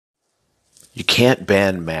You can't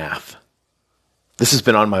ban math. This has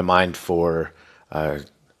been on my mind for a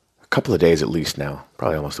couple of days at least now,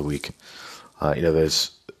 probably almost a week.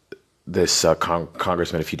 There's this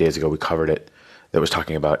congressman a few days ago, we covered it, that was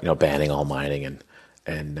talking about banning all mining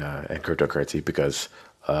and cryptocurrency because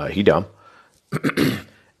he dumb.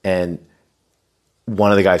 And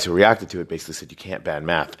one of the guys who reacted to it basically said you can't ban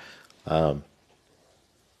math. I'm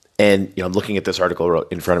looking at this article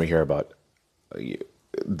in front of me here about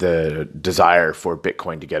the desire for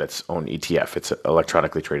Bitcoin to get its own ETF. It's an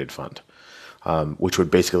electronically traded fund, which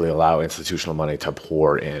would basically allow institutional money to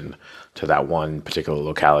pour in to that one particular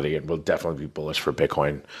locality, and will definitely be bullish for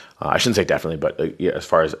Bitcoin. I shouldn't say definitely, but as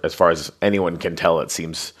far as anyone can tell, it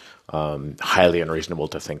seems highly unreasonable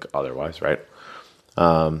to think otherwise, right?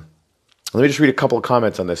 Let me just read a couple of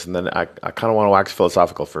comments on this, and then I kind of want to wax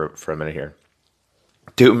philosophical for a minute here.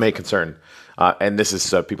 To whom may concern, and this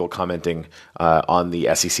is people commenting on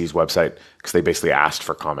the SEC's website because they basically asked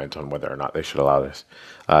for comment on whether or not they should allow this.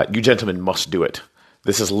 You gentlemen must do it.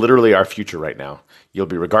 This is literally our future right now. You'll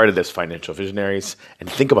be regarded as financial visionaries, and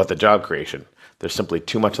think about the job creation. There's simply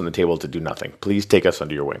too much on the table to do nothing. Please take us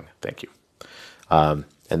under your wing. Thank you. And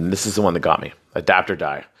this is the one that got me. Adapt or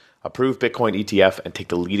die. Approve Bitcoin ETF and take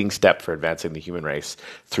the leading step for advancing the human race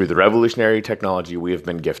through the revolutionary technology we have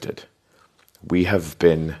been gifted. We have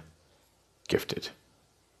been gifted.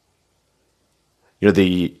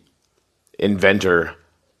 The inventor,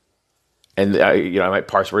 and I might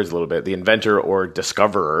parse words a little bit, the inventor or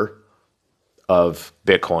discoverer of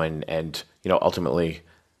Bitcoin, and ultimately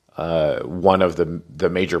one of the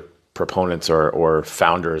major proponents or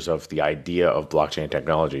founders of the idea of blockchain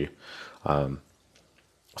technology,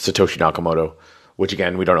 Satoshi Nakamoto, which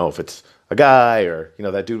again, we don't know if it's a guy or,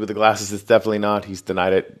 that dude with the glasses. It's definitely not. He's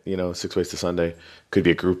denied it, 6 ways to Sunday. Could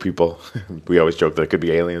be a group of people. We always joke that it could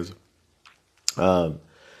be aliens.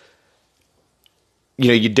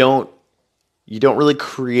 You don't really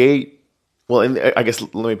create, well, and I guess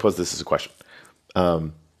let me pose this as a question.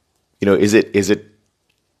 Is it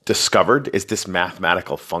discovered? Is this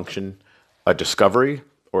mathematical function a discovery,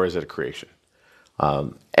 or is it a creation?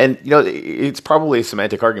 It's probably a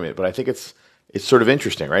semantic argument, but I think it's sort of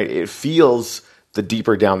interesting, right? It feels, the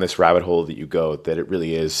deeper down this rabbit hole that you go, that it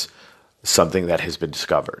really is something that has been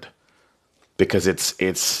discovered, because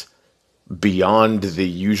it's beyond the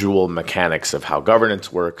usual mechanics of how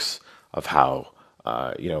governance works, of how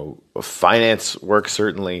finance works.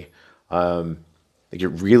 Certainly, it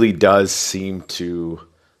really does seem to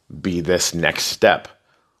be this next step,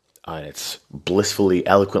 and it's blissfully,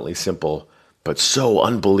 eloquently simple, but so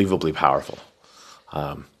unbelievably powerful.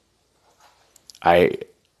 I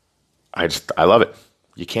love it.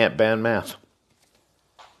 You can't ban math.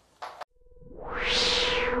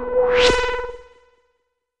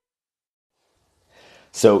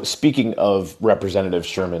 So speaking of Representative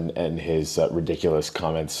Sherman and his ridiculous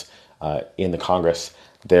comments in the Congress,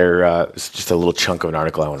 there's just a little chunk of an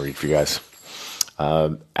article I want to read for you guys.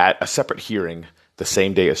 At a separate hearing, the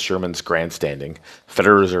same day as Sherman's grandstanding,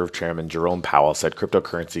 Federal Reserve Chairman Jerome Powell said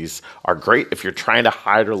cryptocurrencies are great if you're trying to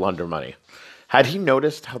hide or launder money. Had he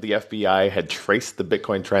noticed how the FBI had traced the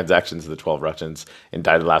Bitcoin transactions of the 12 Russians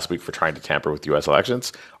indicted last week for trying to tamper with U.S.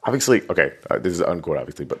 elections? Obviously, okay, this is unquote,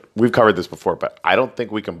 obviously, but we've covered this before, but I don't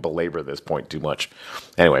think we can belabor this point too much.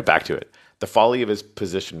 Anyway, back to it. The folly of his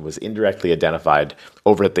position was indirectly identified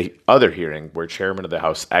over at the other hearing where Chairman of the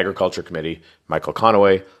House Agriculture Committee, Michael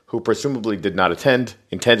Conaway, who presumably did not intend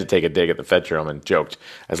to take a dig at the Fed chairman, joked,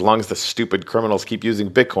 "As long as the stupid criminals keep using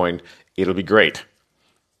Bitcoin, it'll be great."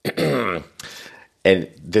 And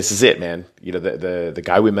this is it, man. The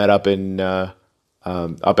guy we met up in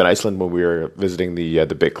Iceland when we were visiting the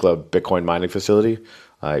BitClub Bitcoin mining facility.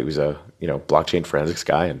 He was a blockchain forensics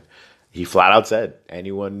guy, and he flat out said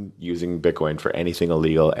anyone using Bitcoin for anything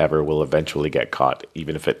illegal ever will eventually get caught,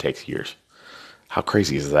 even if it takes years. How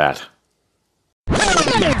crazy is that?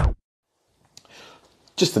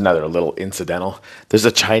 Just another little incidental. There's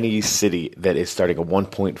a Chinese city that is starting a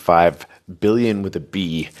 1.5 billion with a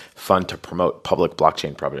B fund to promote public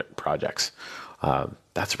blockchain projects.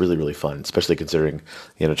 That's really, really fun, especially considering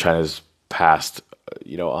China's past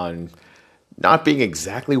on not being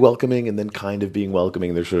exactly welcoming and then kind of being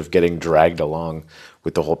welcoming. They're sort of getting dragged along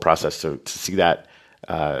with the whole process. So to see that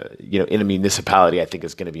in a municipality, I think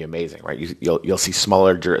is going to be amazing, right? You'll see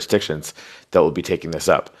smaller jurisdictions that will be taking this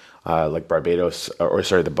up. like Barbados, or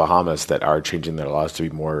sorry, the Bahamas, that are changing their laws to be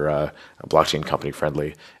more blockchain company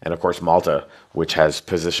friendly, and of course Malta, which has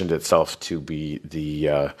positioned itself to be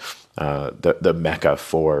the mecca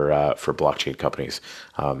for blockchain companies.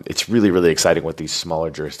 It's really really exciting what these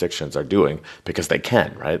smaller jurisdictions are doing because they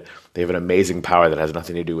can, right? They have an amazing power that has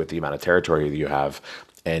nothing to do with the amount of territory that you have,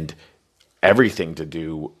 and everything to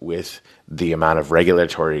do with the amount of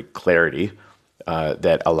regulatory clarity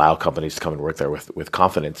that allow companies to come and work there with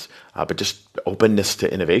confidence, but just openness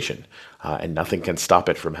to innovation, and nothing can stop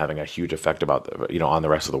it from having a huge effect on the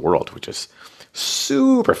rest of the world, which is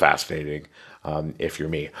super fascinating if you're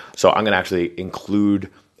me. So I'm going to actually include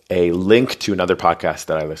a link to another podcast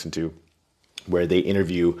that I listen to where they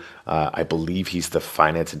interview, I believe he's the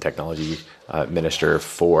finance and technology minister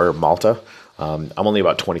for Malta. I'm only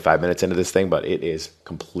about 25 minutes into this thing, but it is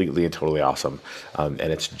completely and totally awesome. And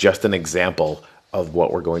it's just an example of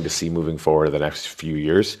what we're going to see moving forward in the next few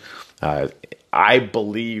years. I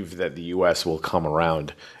believe that the U.S. will come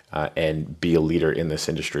around and be a leader in this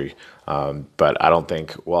industry. But I don't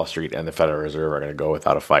think Wall Street and the Federal Reserve are going to go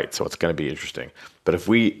without a fight. So it's going to be interesting. But if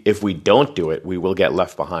we don't do it, we will get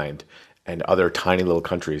left behind, and other tiny little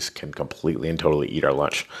countries can completely and totally eat our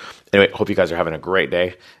lunch. Anyway, hope you guys are having a great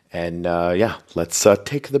day. And let's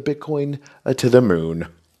take the Bitcoin to the moon.